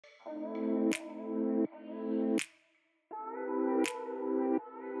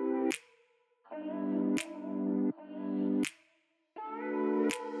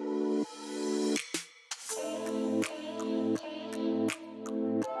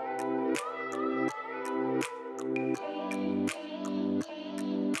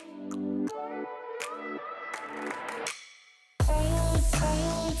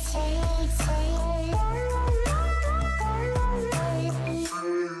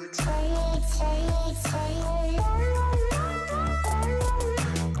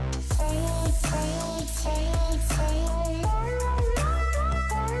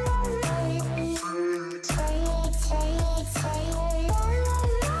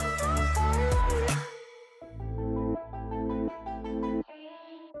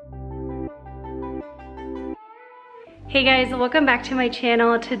Hey guys, welcome back to my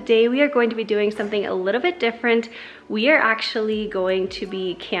channel. Today we are going to be doing something a little bit different. We are actually going to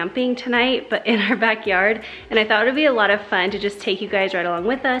be camping tonight, but in our backyard. And I thought it would be a lot of fun to just take you guys right along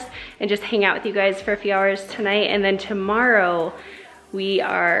with us and just hang out with you guys for a few hours tonight. And then tomorrow, we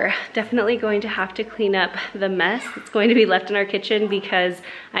are definitely going to have to clean up the mess that's going to be left in our kitchen, because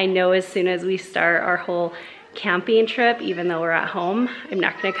I know as soon as we start our whole camping trip, even though we're at home, I'm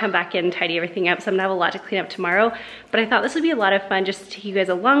not gonna come back in and tidy everything up, so I'm gonna have a lot to clean up tomorrow. But I thought this would be a lot of fun just to take you guys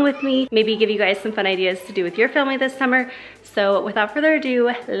along with me, maybe give you guys some fun ideas to do with your family this summer. So without further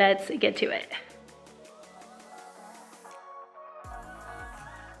ado, let's get to it.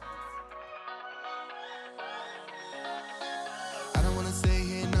 I don't wanna stay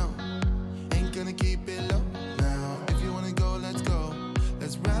here, no. Ain't gonna keep it low now. If you wanna go, let's go.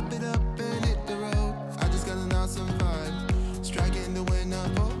 Let's wrap it up and hit the road. I just got an awesome vibe, striking the winner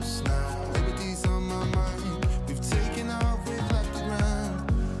post now. Liberty's on my mind. We've taken off, we've left the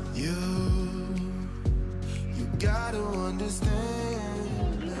ground. You gotta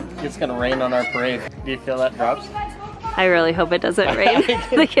understand. It's gonna rain on our parade. Do you feel that, Drops? I really hope it doesn't rain.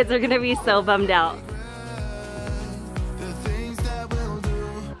 The kids are gonna be so bummed out.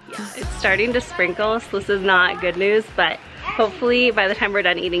 It's starting to sprinkle, so this is not good news, but hopefully by the time we're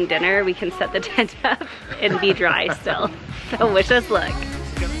done eating dinner, we can set the tent up and be dry still. So wish us luck.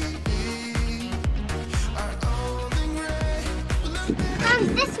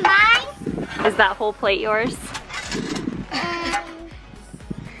 Is this mine? Is that whole plate yours?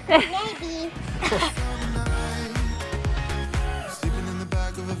 Maybe. Sleeping in the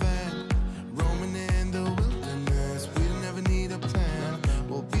back of a van, roaming in the wilderness. We don't ever need a plan.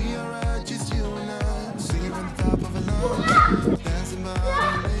 We'll be alright, just you and I. Singing from the top of a mountain, dancing by the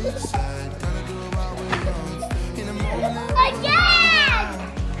lakeside. Gonna do it while we're young. In a moment, Again!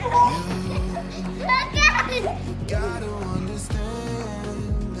 Again! you gotta understand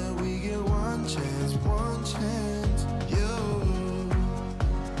that we get one chance, one chance. You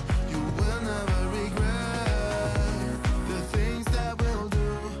will never regret the things that we'll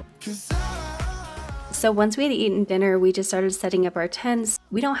do. 'Cause So once we had eaten dinner, we just started setting up our tents.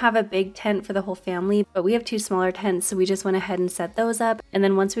 We don't have a big tent for the whole family, but we have two smaller tents, so we just went ahead and set those up. And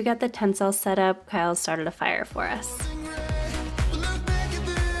then once we got the tents all set up, Kyle started a fire for us. look back at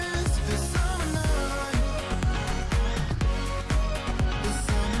this summer night. This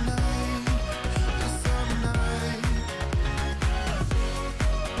summer night. This summer night. This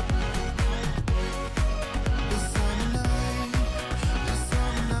summer night. This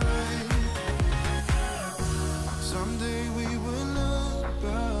summer night. Someday we will look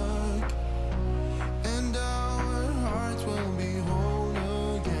back, and our hearts will be whole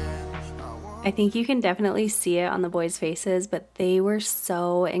again. I think you can definitely see it on the boys' faces, but they were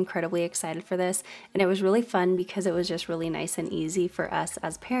so incredibly excited for this. And it was really fun because it was just really nice and easy for us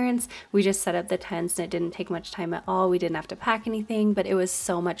as parents. We just set up the tents and it didn't take much time at all. We didn't have to pack anything, but it was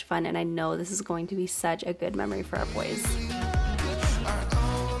so much fun. And I know this is going to be such a good memory for our boys.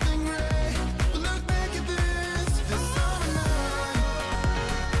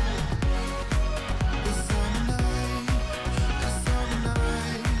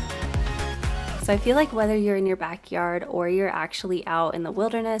 So I feel like whether you're in your backyard or you're actually out in the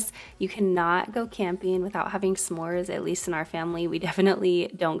wilderness, you cannot go camping without having s'mores. At least in our family, we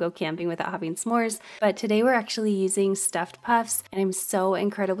definitely don't go camping without having s'mores. But today we're actually using stuffed puffs, and I'm so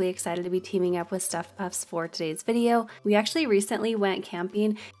incredibly excited to be teaming up with stuffed puffs for today's video. We actually recently went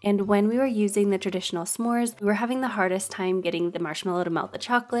camping, and when we were using the traditional s'mores, we were having the hardest time getting the marshmallow to melt the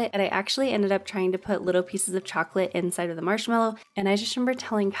chocolate, and I actually ended up trying to put little pieces of chocolate inside of the marshmallow. And I just remember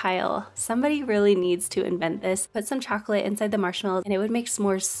telling Kyle, somebody really really needs to invent this. Put some chocolate inside the marshmallows and it would make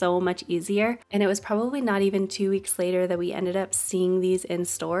s'mores so much easier. And it was probably not even 2 weeks later that we ended up seeing these in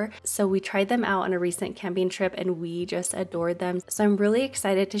store. So we tried them out on a recent camping trip and we just adored them. So I'm really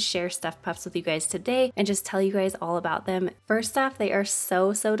excited to share stuffed puffs with you guys today and just tell you guys all about them. First off, they are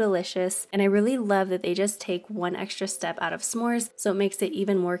so delicious, and I really love that they just take one extra step out of s'mores, so it makes it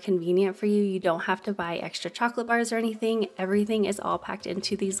even more convenient for you. You don't have to buy extra chocolate bars or anything. Everything is all packed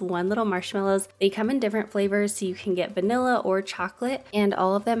into these one little marshmallows. They come in different flavors, so you can get vanilla or chocolate, and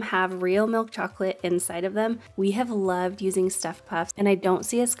all of them have real milk chocolate inside of them. We have loved using stuffed puffs, and I don't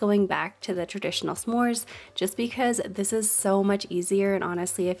see us going back to the traditional s'mores just because this is so much easier, and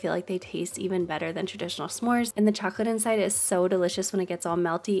honestly I feel like they taste even better than traditional s'mores, and the chocolate inside is so delicious when it gets all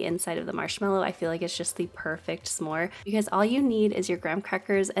melty inside of the marshmallow. I feel like it's just the perfect s'more because all you need is your graham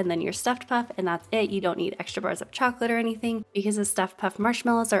crackers and then your stuffed puff, and that's it. You don't need extra bars of chocolate or anything because the stuffed puff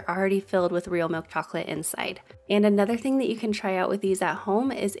marshmallows are already filled with real milk chocolate inside. And another thing that you can try out with these at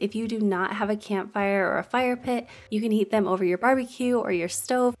home is if you do not have a campfire or a fire pit, you can heat them over your barbecue or your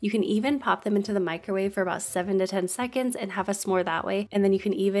stove. You can even pop them into the microwave for about 7 to 10 seconds and have a s'more that way, and then you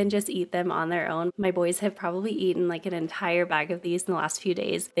can even just eat them on their own. My boys have probably eaten like an entire bag of these in the last few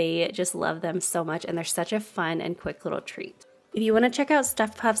days. They just love them so much, and they're such a fun and quick little treat. If you want to check out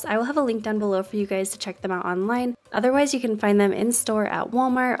stuffed puffs, I will have a link down below for you guys to check them out online. Otherwise, you can find them in store at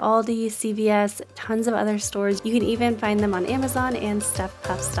Walmart, Aldi, CVS, tons of other stores. You can even find them on Amazon and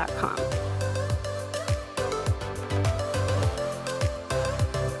stuffedpuffs.com.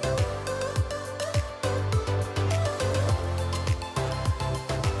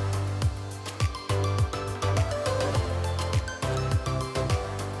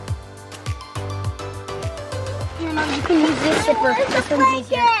 You can use this zipper. This one's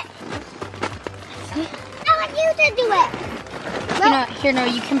easier. I want you to do it. Here, no,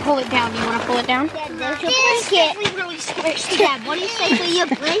 you can pull it down. You want to pull it down? Yeah, there's your blanket. Really squishy. Dad, what do you say for your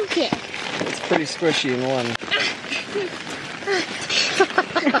blanket? It's pretty squishy in one.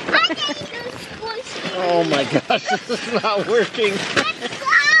 Oh my gosh, this is not working. Let's go!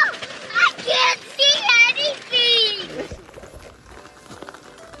 I can't see anything!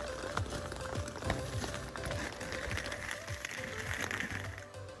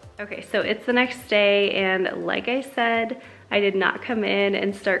 Okay, so it's the next day, and like I said, I did not come in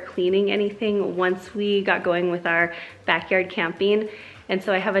and start cleaning anything once we got going with our backyard camping. And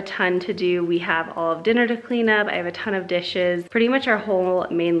so I have a ton to do. We have all of dinner to clean up. I have a ton of dishes. Pretty much our whole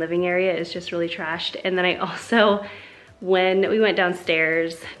main living area is just really trashed. And then I also, when we went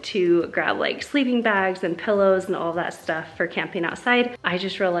downstairs to grab like sleeping bags and pillows and all of that stuff for camping outside, I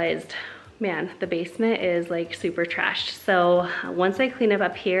just realized, man, the basement is like super trashed. So once I clean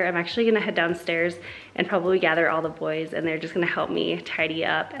up here, I'm actually gonna head downstairs and probably gather all the boys, and they're just gonna help me tidy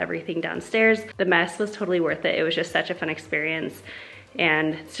up everything downstairs. The mess was totally worth it. It was just such a fun experience.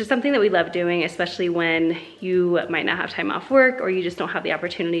 And it's just something that we love doing, especially when you might not have time off work or you just don't have the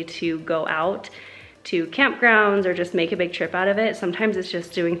opportunity to go out to campgrounds or just make a big trip out of it. Sometimes it's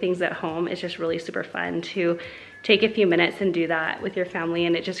just doing things at home. It's just really super fun to take a few minutes and do that with your family,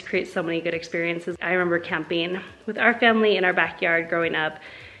 and it just creates so many good experiences. I remember camping with our family in our backyard growing up.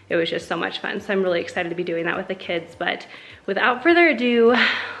 It was just so much fun. So I'm really excited to be doing that with the kids. But without further ado,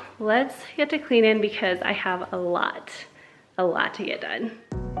 let's get to cleaning because I have a lot to get done.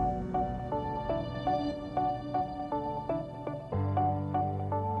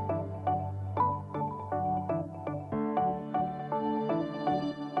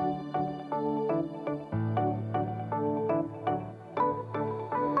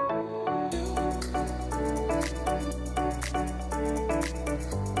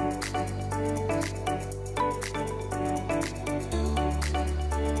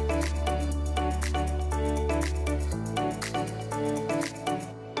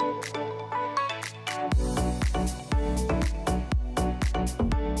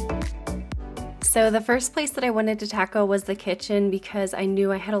 So the first place that I wanted to tackle was the kitchen because I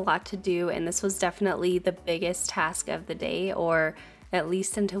knew I had a lot to do, and this was definitely the biggest task of the day, or at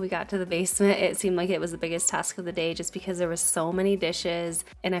least until we got to the basement, it seemed like it was the biggest task of the day just because there was so many dishes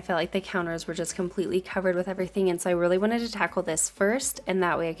and I felt like the counters were just completely covered with everything. And so I really wanted to tackle this first, and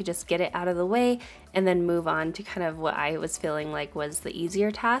that way I could just get it out of the way and then move on to kind of what I was feeling like was the easier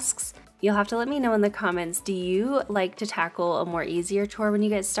tasks. You'll have to let me know in the comments, do you like to tackle a more easier chore when you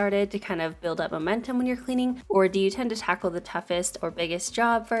get started to kind of build up momentum when you're cleaning? Or do you tend to tackle the toughest or biggest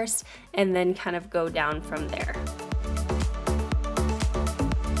job first and then kind of go down from there?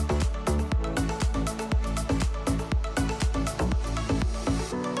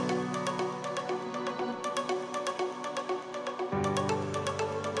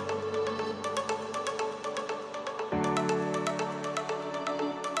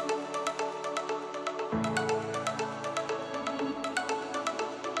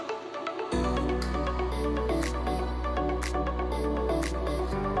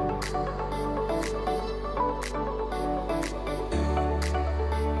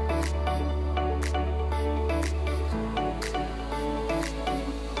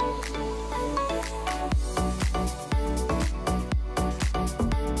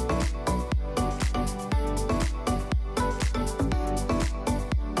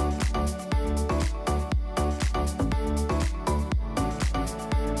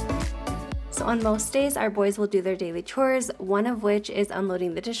 So on most days, our boys will do their daily chores, one of which is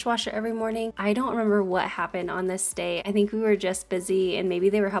unloading the dishwasher every morning. I don't remember what happened on this day. I think we were just busy and maybe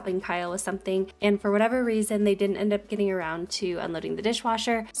they were helping Kyle with something. And for whatever reason, they didn't end up getting around to unloading the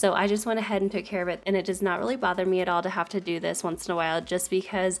dishwasher. So I just went ahead and took care of it. And it does not really bother me at all to have to do this once in a while, just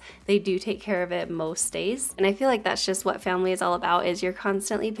because they do take care of it most days. And I feel like that's just what family is all about, is you're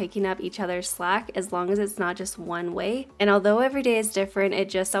constantly picking up each other's slack as long as it's not just one way. And although every day is different, it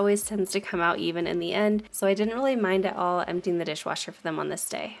just always tends to come out even in the end, so I didn't really mind at all emptying the dishwasher for them on this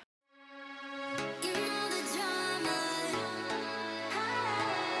day.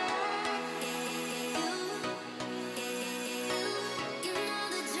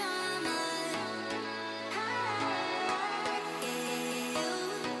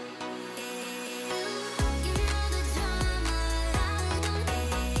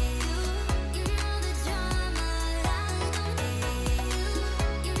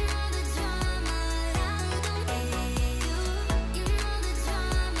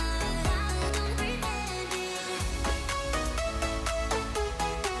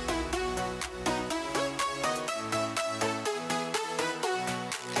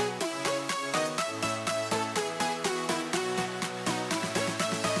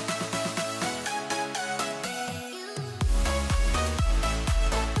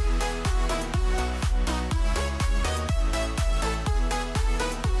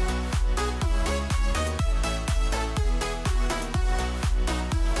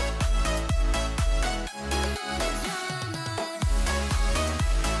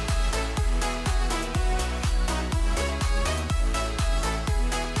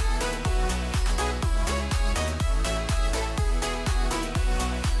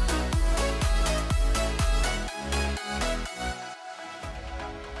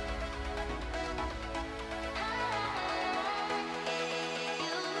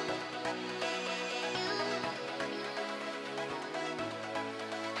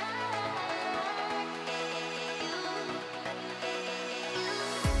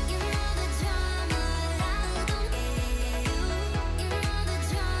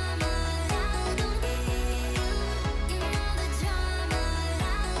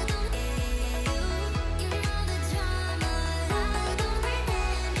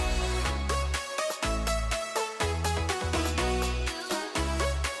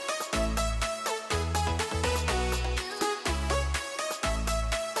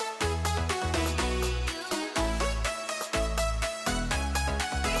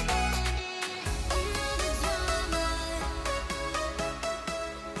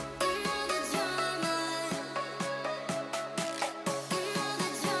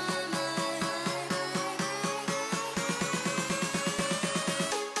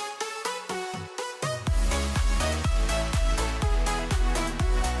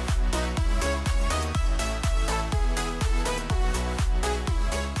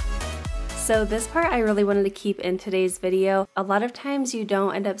 So this part I really wanted to keep in today's video. A lot of times you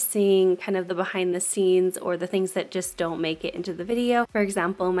don't end up seeing kind of the behind the scenes or the things that just don't make it into the video. For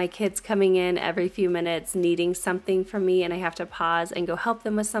example, my kids coming in every few minutes needing something from me and I have to pause and go help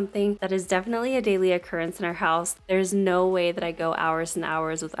them with something. That is definitely a daily occurrence in our house. There's no way that I go hours and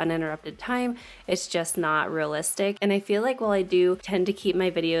hours with uninterrupted time. It's just not realistic. And I feel like while I do tend to keep my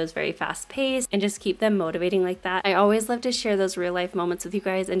videos very fast paced and just keep them motivating like that, I always love to share those real life moments with you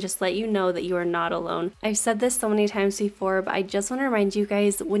guys and just let you know that you are not alone. I've said this so many times before, but I just want to remind you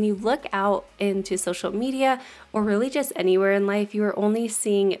guys, when you look out into social media or really just anywhere in life, you are only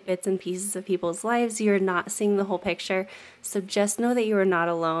seeing bits and pieces of people's lives. You're not seeing the whole picture. So just know that you are not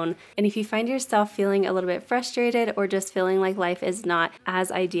alone. And if you find yourself feeling a little bit frustrated or just feeling like life is not as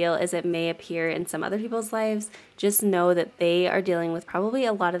ideal as it may appear in some other people's lives, just know that they are dealing with probably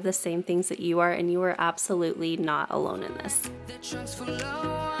a lot of the same things that you are, and you are absolutely not alone in this. The trunk's full of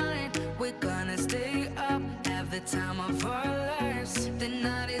wine. We're gonna stay up, have the time of our lives. The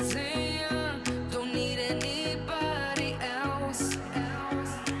night is young, don't need anybody else.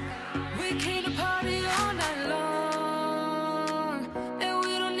 We came to party all night long, and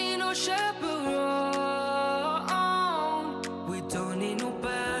we don't need no chaperone. We don't need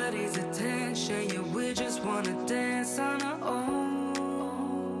nobody's attention, yeah, we just wanna dance on our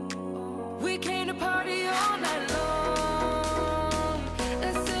own. We came to party all night long.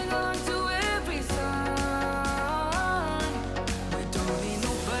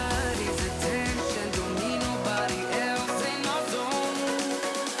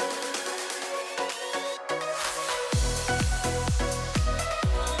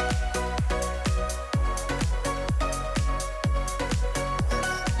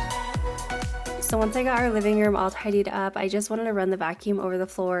 So once I got our living room all tidied up, I just wanted to run the vacuum over the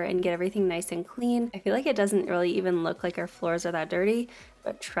floor and get everything nice and clean. I feel like it doesn't really even look like our floors are that dirty,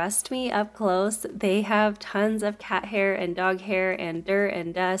 but trust me, up close, they have tons of cat hair and dog hair and dirt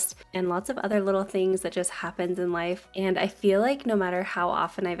and dust and lots of other little things that just happens in life. And I feel like no matter how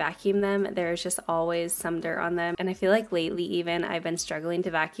often I vacuum them, there's just always some dirt on them. And I feel like lately even I've been struggling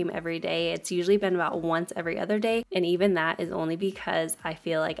to vacuum every day. It's usually been about once every other day. And even that is only because I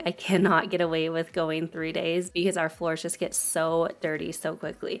feel like I cannot get away with going 3 days because our floors just get so dirty so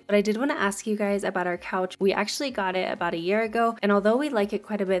quickly. But I did want to ask you guys about our couch. We actually got it about a year ago. And although we like it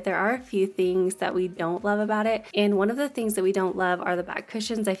quite a bit, there are a few things that we don't love about it. And one of the things that we don't love are the back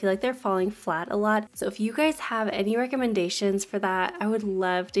cushions. I feel like they're falling flat a lot. So if you guys have any recommendations for that, I would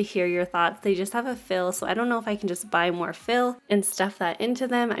love to hear your thoughts. They just have a fill, so I don't know if I can just buy more fill and stuff that into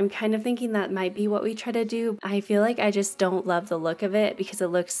them. I'm kind of thinking that might be what we try to do. I feel like I just don't love the look of it because it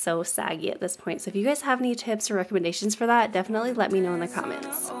looks so saggy at this point. So if you guys have any tips or recommendations for that, definitely let me know in the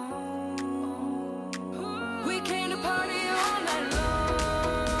comments. We came to party all night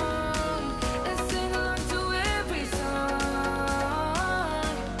long and sing along to every song.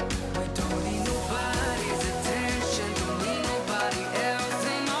 We don't need nobody's attention, don't need nobody else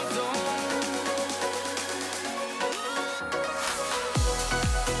in our zone.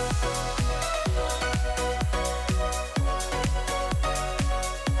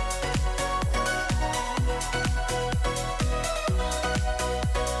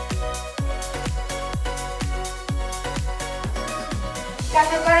 Dad,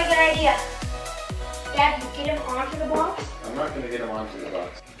 I've got a good idea. Dad, get him onto the box. I'm not gonna get him onto the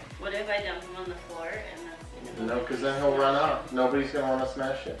box. What if I dump them on the floor and that's No, because then he'll run out. Nobody's gonna want to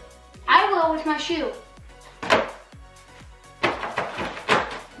smash it. I will with my shoe.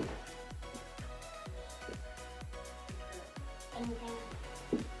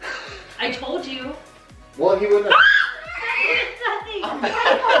 I told you. Well, he wouldn't have. Nothing.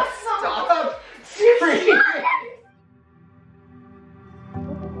 Stop! Seriously!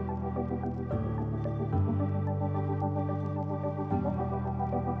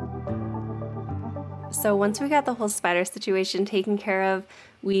 So once we got the whole spider situation taken care of,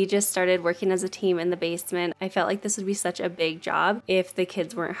 we just started working as a team in the basement. I felt like this would be such a big job if the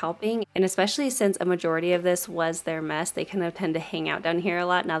kids weren't helping. And especially since a majority of this was their mess, they kind of tend to hang out down here a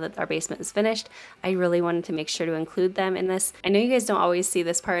lot now that our basement is finished. I really wanted to make sure to include them in this. I know you guys don't always see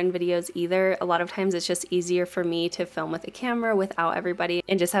this part in videos either. A lot of times it's just easier for me to film with a camera without everybody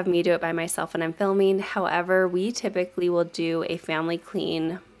and just have me do it by myself when I'm filming. However, we typically will do a family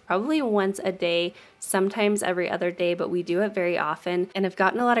clean probably once a day, sometimes every other day, but we do it very often. And I've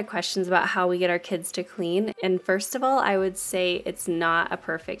gotten a lot of questions about how we get our kids to clean. And first of all, I would say it's not a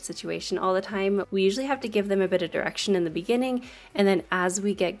perfect situation all the time. We usually have to give them a bit of direction in the beginning, and then as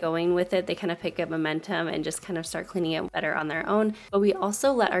we get going with it, they kind of pick up momentum and just kind of start cleaning it better on their own. But we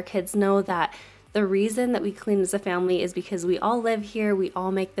also let our kids know that the reason that we clean as a family is because we all live here, we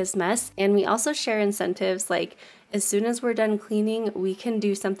all make this mess, and we also share incentives like as soon as we're done cleaning, we can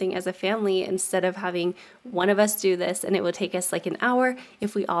do something as a family instead of having one of us do this and it will take us like an hour.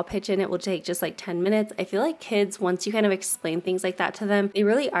 If we all pitch in, it will take just like 10 minutes. I feel like kids, once you kind of explain things like that to them, they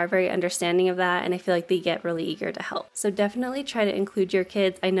really are very understanding of that, and I feel like they get really eager to help. So definitely try to include your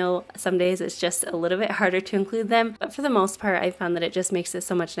kids. I know some days it's just a little bit harder to include them, but for the most part, I found that it just makes it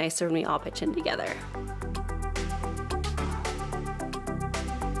so much nicer when we all pitch in together.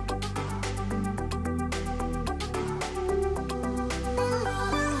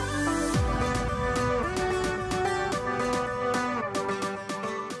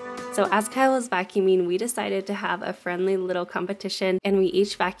 So as Kyle was vacuuming, we decided to have a friendly little competition, and we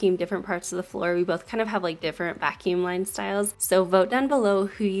each vacuumed different parts of the floor. We both kind of have like different vacuum line styles. So vote down below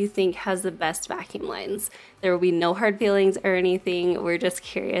who you think has the best vacuum lines. There will be no hard feelings or anything. We're just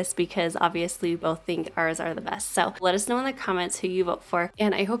curious because obviously we both think ours are the best. So let us know in the comments who you vote for.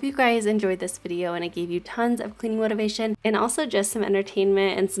 And I hope you guys enjoyed this video and it gave you tons of cleaning motivation and also just some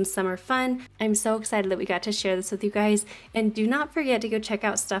entertainment and some summer fun. I'm so excited that we got to share this with you guys. And do not forget to go check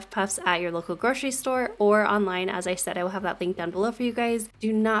out Stuffed Puffs at your local grocery store or online. As I said, I will have that link down below for you guys.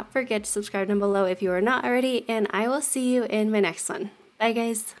 Do not forget to subscribe down below if you are not already, and I will see you in my next one. Bye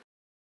guys.